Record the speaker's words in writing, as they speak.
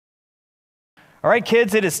All right,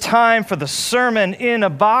 kids, it is time for the sermon in a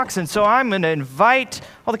box, and so I'm going to invite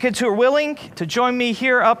all the kids who are willing to join me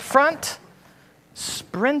here up front.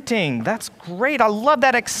 Sprinting, that's great. I love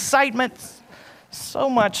that excitement. So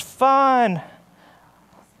much fun.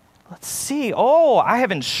 Let's see. Oh, I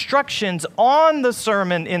have instructions on the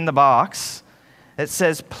sermon in the box. It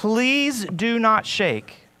says, please do not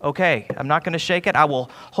shake. Okay, I'm not going to shake it. I will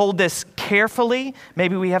hold this carefully.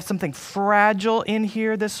 Maybe we have something fragile in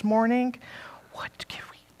here this morning. What can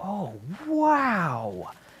we? Oh,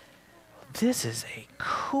 wow. This is a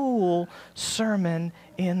cool sermon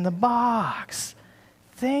in the box.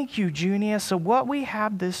 Thank you, Junia. So what we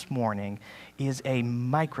have this morning is a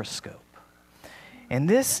microscope. And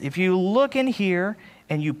this, if you look in here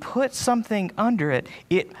and you put something under it,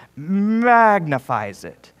 it magnifies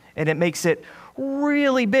it. And it makes it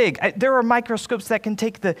really big. There are microscopes that can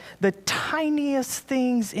take the tiniest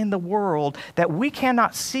things in the world that we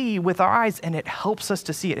cannot see with our eyes, and it helps us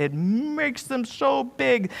to see it. It makes them so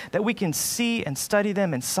big that we can see and study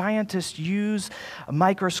them, and scientists use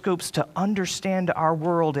microscopes to understand our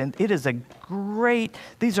world, and it is a great,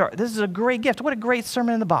 this is a great gift. What a great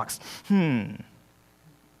sermon in the box. Are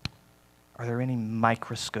there any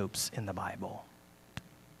microscopes in the Bible?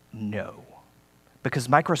 No. Because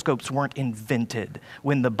microscopes weren't invented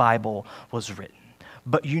when the Bible was written.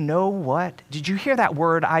 But you know what? Did you hear that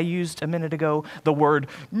word I used a minute ago? The word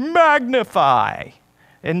magnify.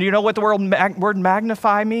 And you know what the word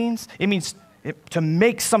magnify means? It means to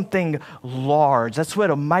make something large. That's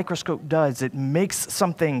what a microscope does. It makes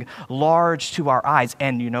something large to our eyes.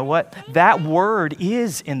 And you know what? That word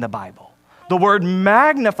is in the Bible. The word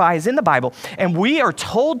magnify is in the Bible, and we are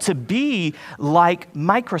told to be like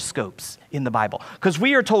microscopes in the Bible because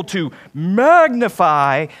we are told to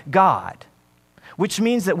magnify God, which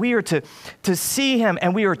means that we are to see Him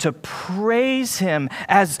and we are to praise Him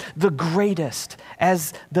as the greatest,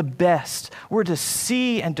 as the best. We're to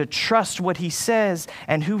see and to trust what He says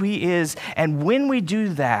and who He is, and when we do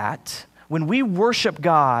that, when we worship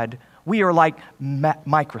God, we are like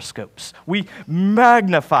microscopes. We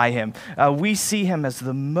magnify Him. We see Him as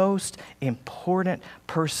the most important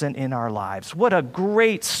person in our lives. What a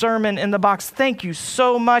great sermon in the box. Thank you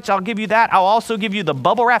so much. I'll give you that. I'll also give you the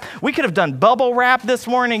bubble wrap. We could have done bubble wrap this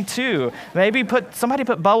morning too. Maybe somebody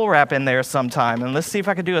put bubble wrap in there sometime, and let's see if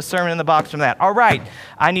I could do a sermon in the box from that. All right.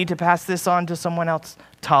 I need to pass this on to someone else.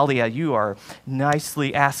 Talia, you are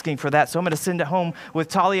nicely asking for that, so I'm going to send it home with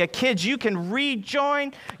Talia. Kids, you can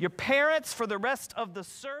rejoin your parents for the rest of the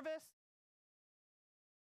service.